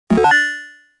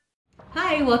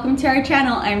Hi, welcome to our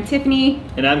channel. I'm Tiffany.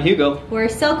 And I'm Hugo. We're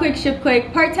Sell Quick, Ship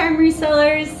Quick, part-time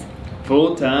resellers.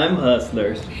 Full-time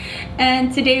hustlers.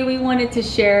 And today we wanted to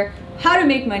share how to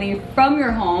make money from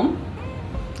your home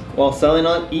while selling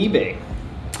on eBay.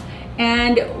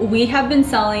 And we have been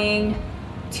selling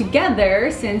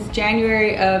together since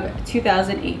January of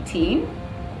 2018.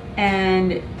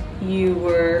 And you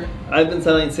were... I've been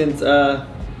selling since, I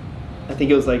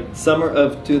think it was like summer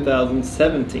of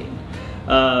 2017.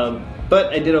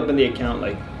 But I did open the account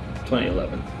like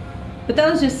 2011. But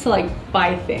that was just to like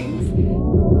buy things.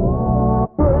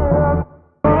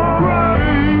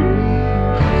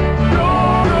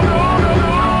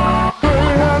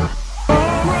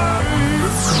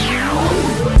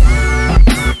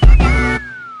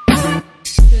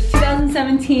 So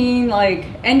 2017, like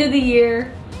end of the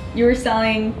year, you were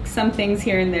selling some things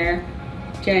here and there.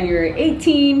 January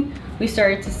 18, we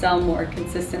started to sell more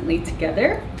consistently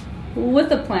together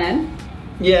with a plan.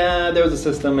 Yeah, there was a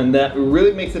system, and that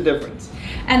really makes a difference.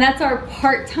 And that's our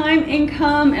part-time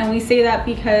income, and we say that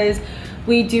because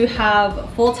we do have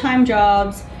full-time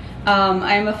jobs.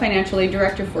 I am a financial aid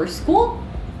director for a school,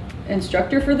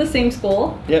 instructor for the same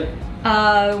school. Yep.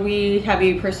 We have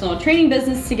a personal training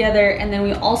business together, and then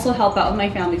we also help out with my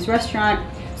family's restaurant.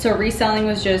 So reselling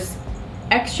was just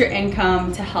extra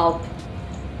income to help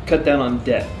cut down on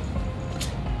debt.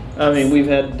 I mean, we've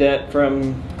had debt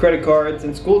from credit cards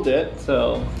and school debt,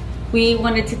 so we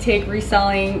wanted to take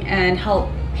reselling and help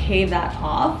pay that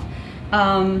off.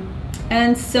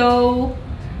 And so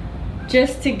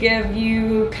just to give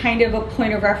you kind of a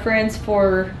point of reference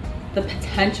for the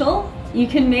potential you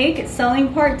can make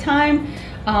selling part-time,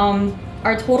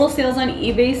 our total sales on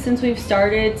eBay since we've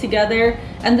started together,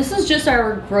 and this is just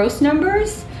our gross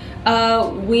numbers,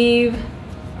 we've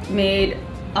made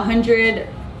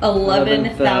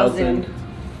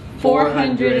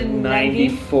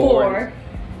 $111,494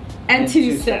 and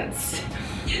 2 cents.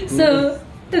 So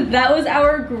that was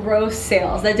our gross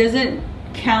sales. That doesn't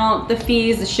count the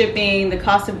fees, the shipping, the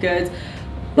cost of goods,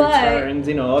 but returns,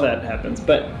 you know, all that happens.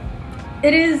 But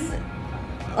it is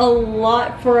a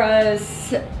lot for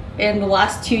us in the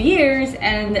last 2 years,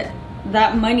 and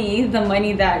that money, the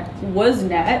money that was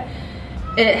net,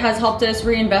 it has helped us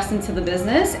reinvest into the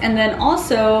business, and then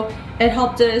also it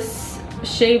helped us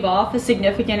shave off a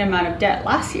significant amount of debt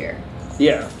last year.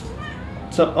 Yeah.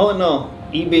 So all in all,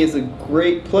 eBay is a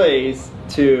great place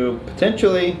to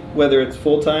potentially, whether it's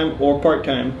full-time or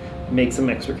part-time, make some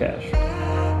extra cash.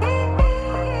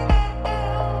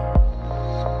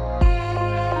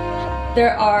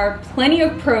 There are plenty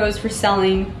of pros for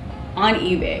selling on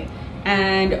eBay.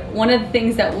 And one of the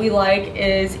things that we like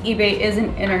is eBay is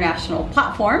an international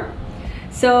platform.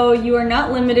 So you are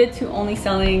not limited to only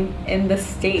selling in the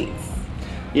States.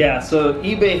 Yeah, so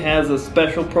eBay has a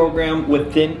special program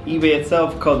within eBay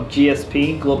itself called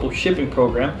GSP, Global Shipping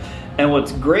Program. And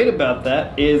what's great about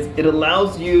that is it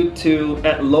allows you to,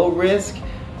 at low risk,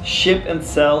 ship and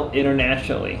sell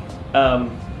internationally.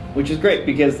 Which is great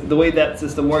because the way that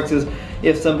system works is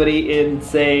if somebody in,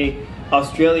 say,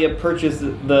 Australia purchases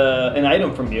an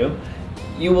item from you,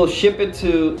 you will ship it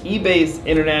to eBay's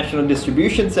International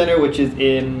Distribution Center, which is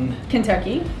in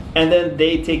Kentucky. And then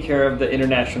they take care of the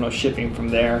international shipping from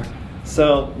there.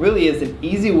 So really is an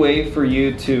easy way for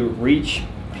you to reach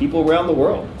people around the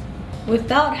world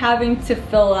without having to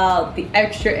fill out the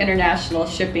extra international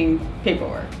shipping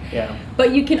paperwork. Yeah.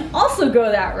 But you can also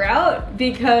go that route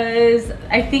because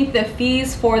I think the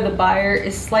fees for the buyer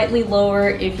is slightly lower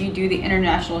if you do the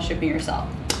international shipping yourself.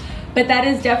 But that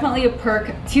is definitely a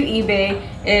perk to eBay,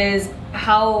 is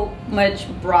how much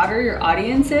broader your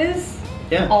audience is.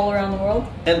 Yeah. All around the world.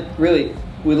 And really,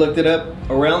 we looked it up,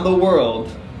 around the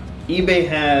world, eBay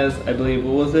has, I believe,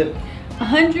 what was it?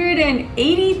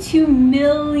 182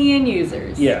 million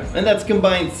users. Yeah, and that's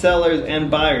combined sellers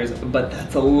and buyers, but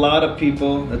that's a lot of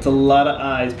people, that's a lot of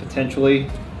eyes potentially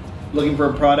looking for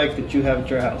a product that you have at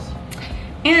your house.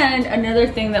 And another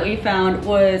thing that we found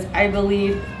was, I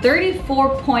believe,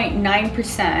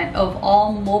 34.9% of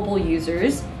all mobile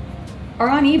users are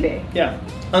on eBay. Yeah,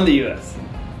 on the US.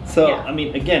 So, yeah. I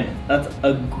mean, again, that's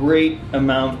a great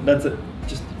amount, that's a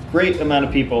just great amount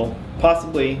of people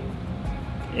possibly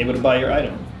able to buy your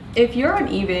item. If you're on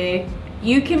eBay,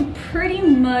 you can pretty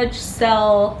much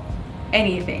sell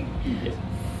anything. Yeah.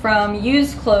 From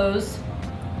used clothes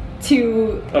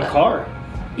to a car,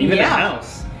 even yeah. a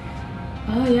house.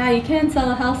 Oh yeah, you can sell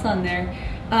a house on there.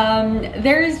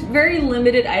 There's very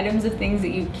limited items of things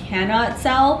that you cannot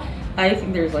sell. I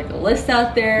think there's like a list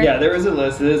out there. Yeah, there is a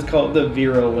list. It is called the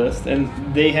Vero list, and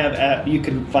they have you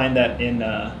can find that in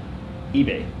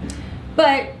eBay.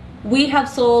 But we have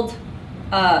sold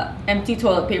empty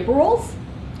toilet paper rolls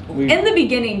in the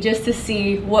beginning just to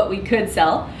see what we could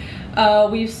sell.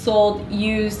 We've sold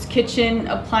used kitchen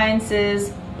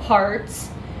appliances, parts,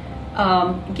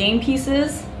 game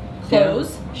pieces,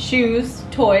 clothes, shoes,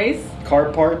 toys.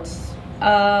 Car parts.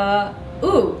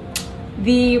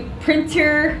 The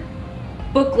printer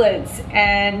booklets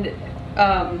and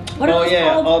what are those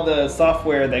called? All the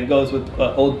software that goes with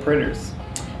old printers.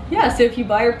 Yeah, so if you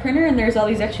buy a printer and there's all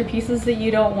these extra pieces that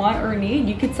you don't want or need,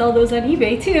 you could sell those on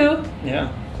eBay too.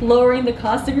 Yeah. Lowering the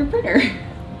cost of your printer.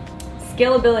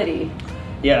 Scalability.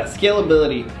 Yeah,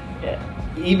 scalability.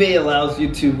 eBay allows you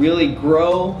to really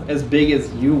grow as big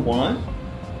as you want,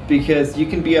 because you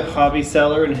can be a hobby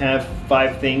seller and have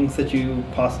 5 things that you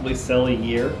possibly sell a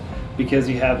year because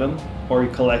you have them or you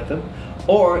collect them.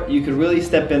 Or you could really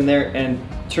step in there and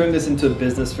turn this into a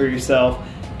business for yourself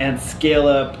and scale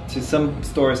up to, some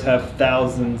stores have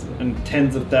thousands and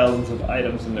tens of thousands of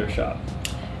items in their shop.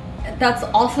 That's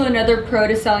also another pro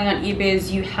to selling on eBay,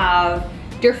 is you have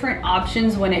different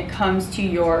options when it comes to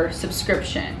your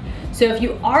subscription. So if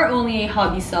you are only a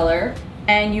hobby seller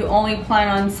and you only plan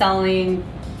on selling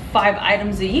 5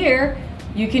 items a year,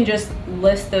 you can just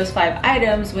list those 5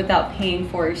 items without paying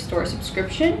for a store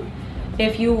subscription.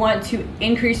 If you want to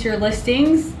increase your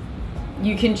listings,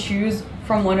 you can choose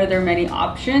from one of their many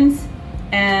options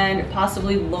and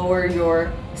possibly lower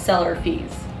your seller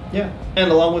fees. Yeah, and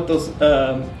along with those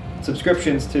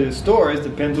subscriptions to stores,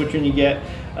 depends which one you get,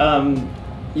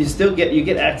 you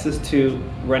get access to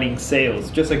running sales,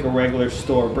 just like a regular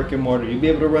store, brick and mortar. You'll be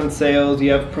able to run sales,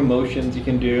 you have promotions you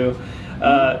can do.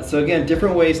 So again,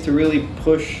 different ways to really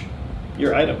push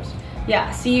your items.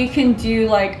 Yeah, so you can do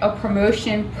like a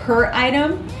promotion per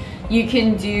item. You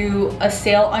can do a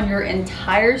sale on your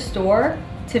entire store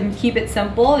to keep it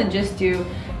simple and just do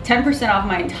 10% off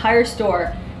my entire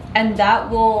store. And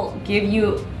that will give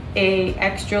you a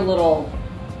extra little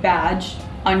badge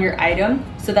on your item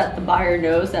so that the buyer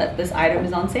knows that this item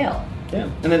is on sale. Yeah,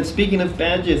 and then speaking of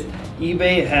badges,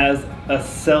 eBay has a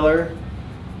seller.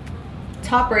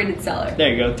 Top rated seller.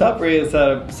 There you go, top rated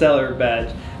seller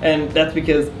badge. And that's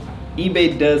because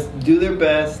eBay does do their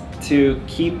best to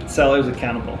keep sellers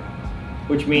accountable,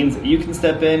 which means you can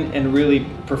step in and really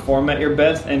perform at your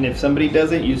best, and if somebody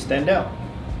doesn't, you stand out.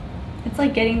 It's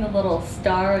like getting the little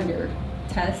star on your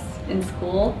tests in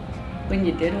school when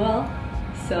you did well.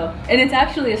 So, and it's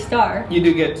actually a star. You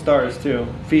do get stars too.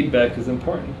 Feedback is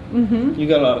important. Mm-hmm. You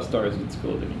got a lot of stars in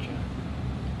school, didn't you?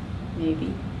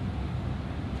 Maybe.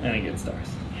 I didn't get stars.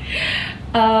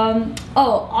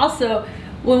 Also,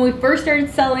 when we first started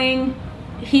selling,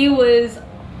 he was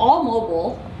all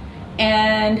mobile,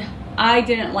 and I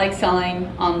didn't like selling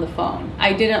on the phone.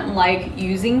 I didn't like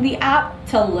using the app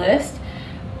to list,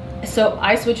 so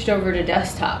I switched over to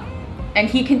desktop, and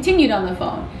he continued on the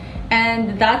phone.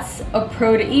 And that's a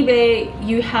pro to eBay.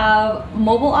 You have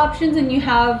mobile options and you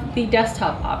have the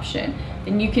desktop option,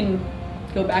 and you can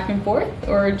go back and forth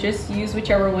or just use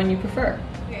whichever one you prefer.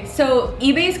 Okay, so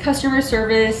eBay's customer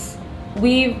service,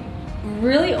 we've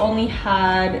really only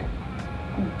had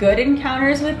good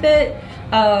encounters with it.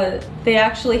 They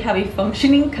actually have a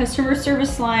functioning customer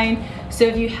service line. So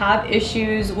if you have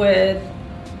issues with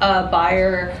a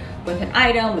buyer, with an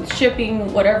item, with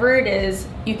shipping, whatever it is,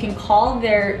 you can call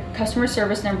their customer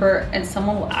service number and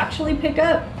someone will actually pick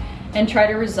up and try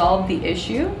to resolve the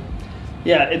issue.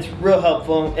 Yeah, it's real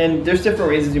helpful, and there's different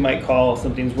reasons you might call.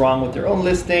 Something's wrong with their own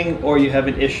listing, or you have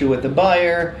an issue with the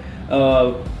buyer,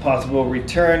 possible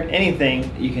return,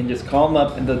 anything. You can just call them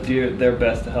up and they'll do their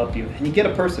best to help you. And you get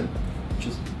a person, which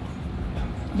is...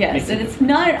 Yes, and it's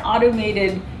not an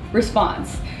automated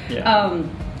response. Yeah.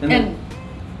 And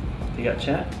you got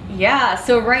chat? Yeah,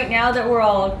 so right now that we're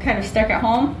all kind of stuck at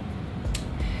home,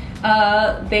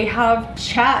 they have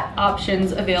chat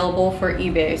options available for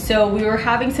eBay. So we were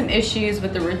having some issues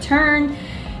with the return,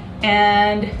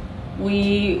 and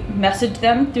we messaged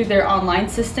them through their online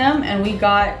system, and we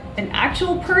got an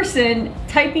actual person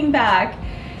typing back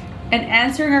and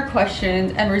answering our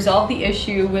questions and resolved the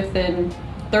issue within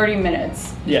 30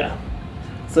 minutes. Yeah.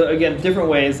 So again, different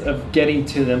ways of getting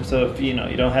to them. So if you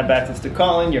don't have access to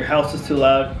calling, your house is too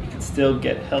loud, you can still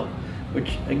get help.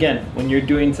 Which again, when you're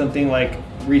doing something like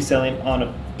reselling on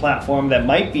a platform that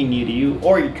might be new to you,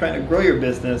 or you're trying to grow your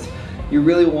business, you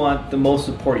really want the most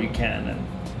support you can. And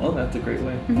well, that's a great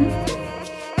way. Mm-hmm.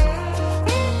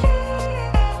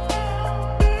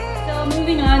 So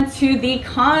moving on to the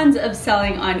cons of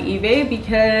selling on eBay,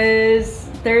 because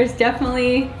there's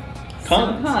definitely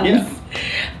some cons. Yeah.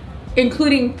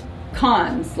 Including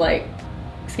cons like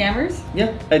scammers.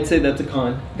 Yeah, I'd say that's a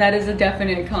con. That is a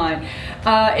definite con.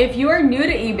 If you are new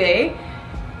to eBay,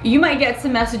 you might get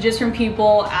some messages from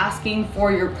people asking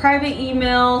for your private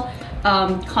email.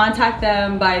 Contact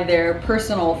them by their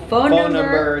personal phone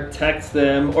number, text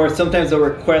them, or sometimes they'll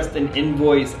request an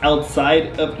invoice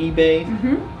outside of eBay.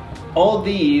 All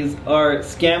these are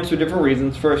scams for different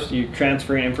reasons. First, you're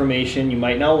transferring information you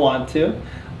might not want to.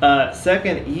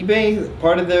 Second, eBay,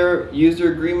 part of their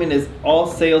user agreement is all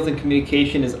sales and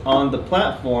communication is on the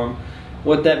platform.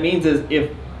 What that means is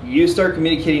if you start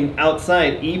communicating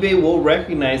outside, eBay will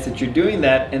recognize that you're doing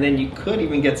that, and then you could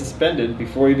even get suspended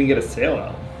before you even get a sale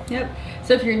out. Yep.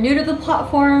 So if you're new to the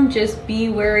platform, just be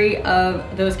wary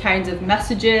of those kinds of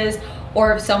messages,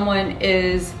 or if someone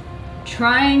is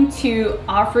trying to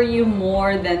offer you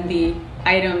more than the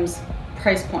item's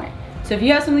price point. So if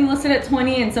you have something listed at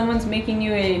 $20 and someone's making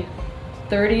you a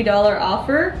 $30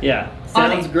 offer. Yeah,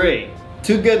 sounds great.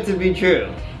 Too good to be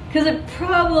true. Because it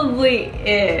probably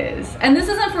is. And this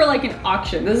isn't for like an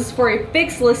auction. This is for a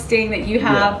fixed listing that you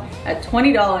have at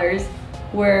 $20,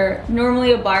 where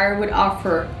normally a buyer would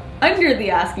offer under the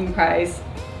asking price.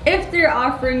 If they're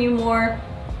offering you more,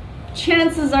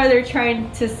 chances are they're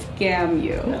trying to scam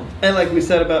you. Yeah. And like we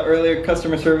said about earlier,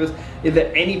 customer service, if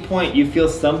at any point you feel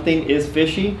something is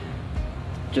fishy,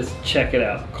 just check it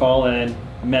out. Call in,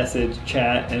 message,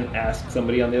 chat, and ask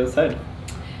somebody on the other side.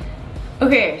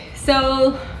 Okay,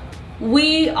 so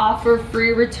we offer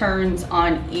free returns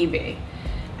on eBay,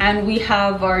 and we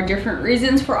have our different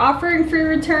reasons for offering free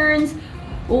returns.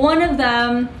 One of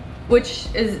them, which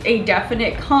is a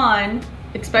definite con,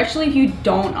 especially if you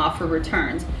don't offer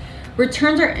returns.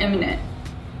 Returns are imminent,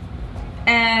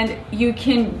 and you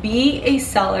can be a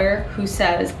seller who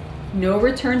says no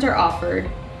returns are offered,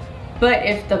 but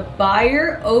if the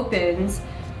buyer opens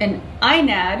an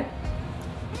INAD,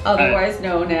 otherwise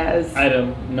known as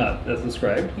item not as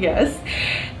described. Yes,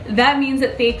 that means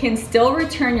that they can still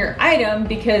return your item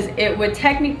because it would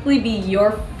technically be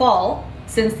your fault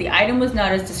since the item was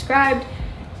not as described,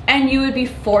 and you would be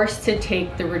forced to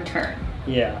take the return.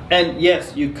 Yeah, and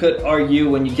yes, you could argue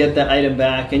when you get that item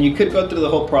back, and you could go through the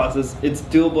whole process. It's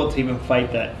doable to even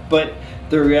fight that. But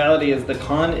the reality is, the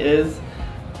con is,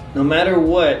 no matter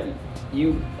what,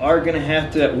 you are going to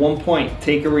have to, at one point,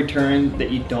 take a return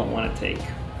that you don't want to take.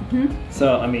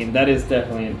 So, I mean, that is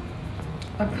definitely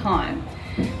a con.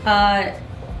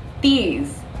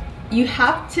 Fees. You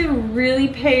have to really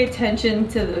pay attention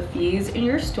to the fees in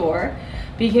your store,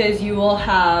 because you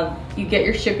get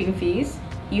your shipping fees,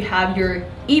 you have your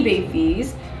eBay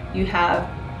fees, you have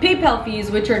PayPal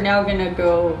fees, which are now gonna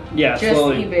go just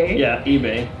slowly, eBay. Yeah,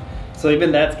 eBay. So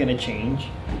even that's gonna change.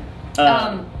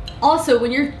 Also,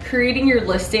 when you're creating your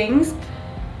listings,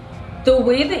 the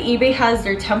way that eBay has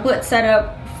their template set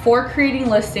up for creating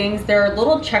listings, there are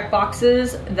little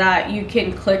checkboxes that you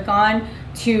can click on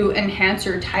to enhance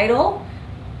your title.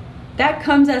 That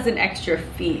comes as an extra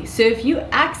fee. So if you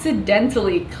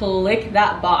accidentally click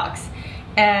that box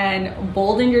and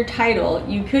bolden your title,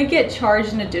 you could get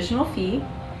charged an additional fee.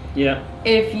 Yeah.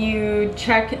 If you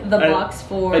check the box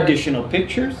for additional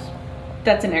pictures,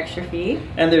 that's an extra fee.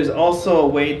 And there's also a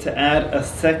way to add a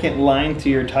second line to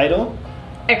your title.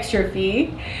 Extra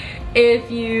fee.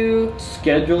 If you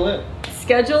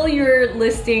schedule your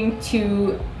listing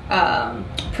to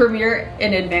premiere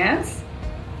in advance,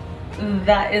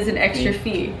 that is an extra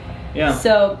fee. Yeah.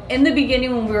 So in the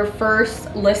beginning, when I was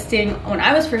first listing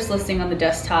on the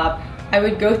desktop, I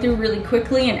would go through really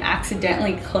quickly and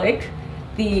accidentally click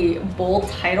the bold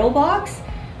title box,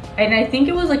 and I think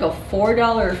it was like a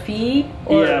 $4 fee.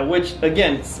 Yeah, which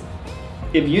again,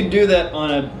 if you do that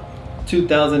on a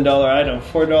 $2,000 item,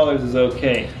 $4 is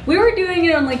okay. We were doing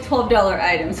it on like $12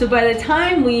 items, so by the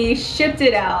time we shipped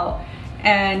it out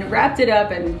and wrapped it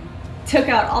up and took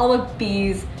out all the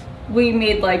fees, we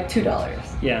made like $2.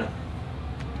 Yeah.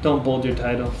 Don't bold your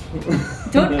titles.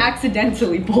 Don't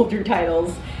accidentally bold your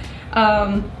titles.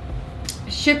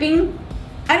 Shipping,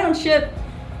 I don't ship.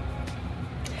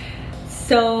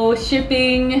 So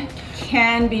shipping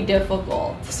can be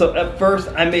difficult. So at first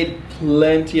I made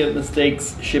plenty of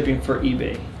mistakes shipping for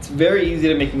eBay. It's very easy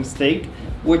to make a mistake,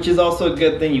 which is also a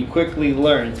good thing. You quickly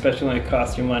learn, especially when it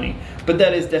costs you money. But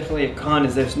that is definitely a con,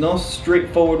 is there's no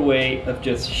straightforward way of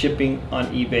just shipping on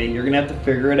eBay. You're gonna have to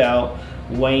figure it out,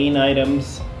 weighing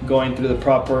items, going through the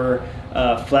proper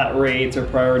flat rates or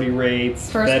priority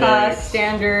rates. First class,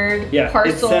 standard, yeah,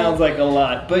 parcel. It sounds like a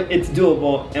lot, but it's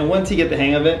doable. And once you get the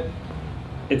hang of it,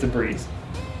 it's a breeze.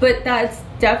 But that's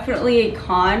definitely a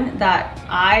con that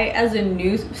I, as a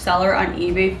new seller on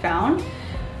eBay, found.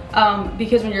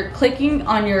 Because when you're clicking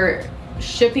on your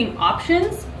shipping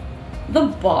options, the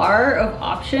bar of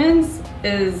options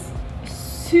is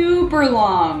super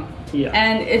long. Yeah.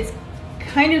 And it's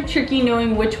kind of tricky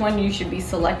knowing which one you should be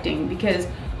selecting, because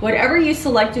whatever you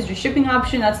select as your shipping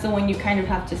option, that's the one you kind of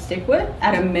have to stick with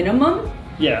at a minimum.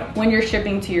 Yeah. When you're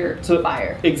shipping to your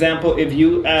buyer. Example, if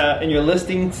you in your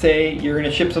listing say you're going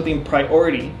to ship something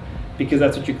priority, because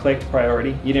that's what you clicked,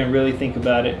 priority, you didn't really think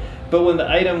about it. But when the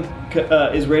item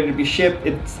is ready to be shipped,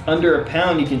 it's under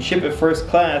 £1, you can ship it first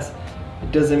class.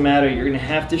 It doesn't matter, you're going to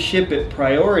have to ship it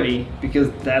priority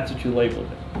because that's what you labeled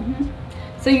it. Mm-hmm.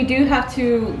 So you do have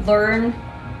to learn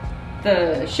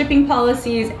the shipping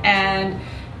policies and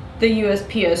the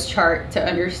USPS chart to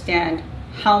understand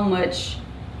how much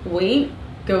weight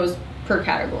goes per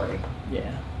category.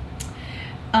 Yeah.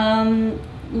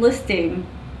 Listing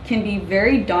can be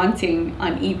very daunting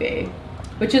on eBay,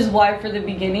 which is why for the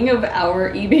beginning of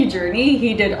our eBay journey,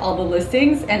 he did all the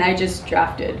listings and I just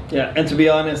drafted. Yeah, and to be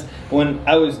honest, when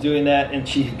I was doing that and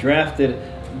she drafted,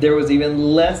 there was even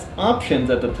less options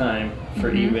at the time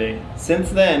for eBay. Since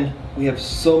then, we have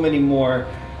so many more,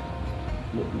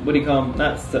 what do you call them?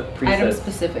 Not presets. Item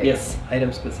specifics. Yes,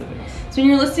 item specifics. So when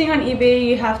you're listing on eBay,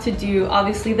 you have to do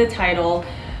obviously the title,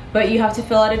 but you have to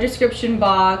fill out a description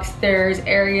box. There's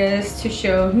areas to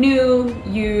show new,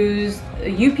 used,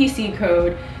 a UPC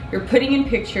code. You're putting in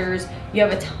pictures. You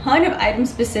have a ton of item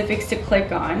specifics to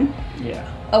click on. Yeah.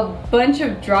 A bunch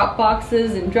of drop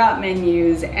boxes and drop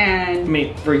menus and... I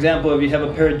mean, for example, if you have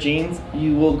a pair of jeans,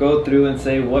 you will go through and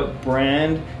say what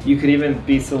brand. You could even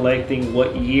be selecting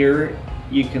what year.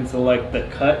 You can select the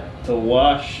cut, the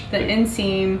wash. The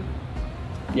inseam.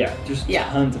 Yeah, there's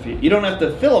tons of it. You don't have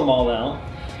to fill them all out.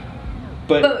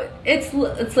 But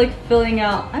it's like filling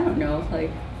out, I don't know, like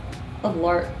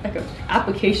an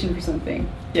application for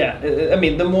something. Yeah, I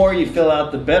mean, the more you fill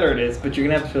out, the better it is, but you're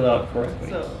gonna have to fill out correctly.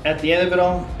 So at the end of it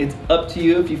all, it's up to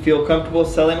you if you feel comfortable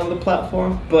selling on the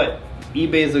platform, but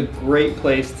eBay is a great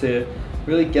place to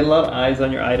really get a lot of eyes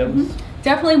on your items. Mm-hmm.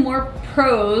 Definitely more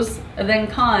pros than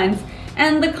cons,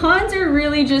 and the cons are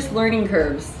really just learning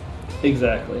curves.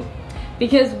 Exactly.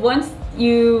 Because once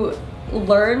you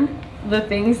learn the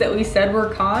things that we said were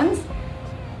cons,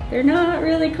 they're not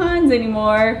really cons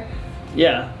anymore.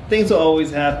 Yeah, things will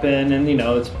always happen, and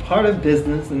it's part of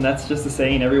business, and that's just a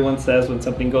saying everyone says when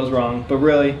something goes wrong, but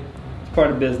really, it's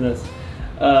part of business.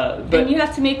 And you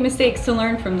have to make mistakes to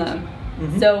learn from them.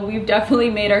 Mm-hmm. So we've definitely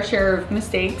made our share of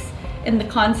mistakes in the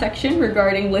con section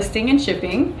regarding listing and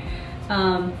shipping,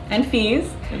 and fees.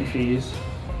 And fees,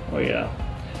 oh yeah.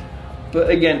 But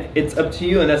again, it's up to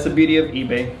you, and that's the beauty of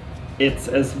eBay. It's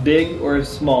as big or as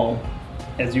small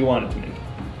as you want it to be.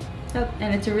 Yep,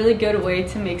 and it's a really good way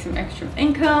to make some extra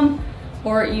income,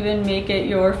 or even make it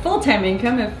your full-time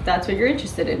income if that's what you're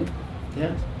interested in.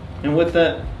 Yeah, and with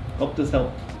that, hope this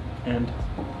helped, and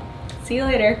see you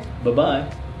later.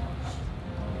 Bye-bye.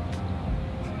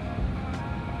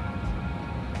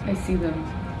 I see them.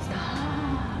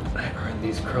 Stop. I earned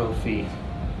these crow feet.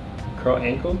 Crow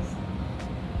ankles?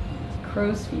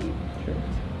 Crow's feet. Sure.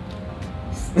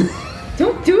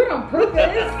 Don't do it on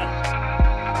purpose.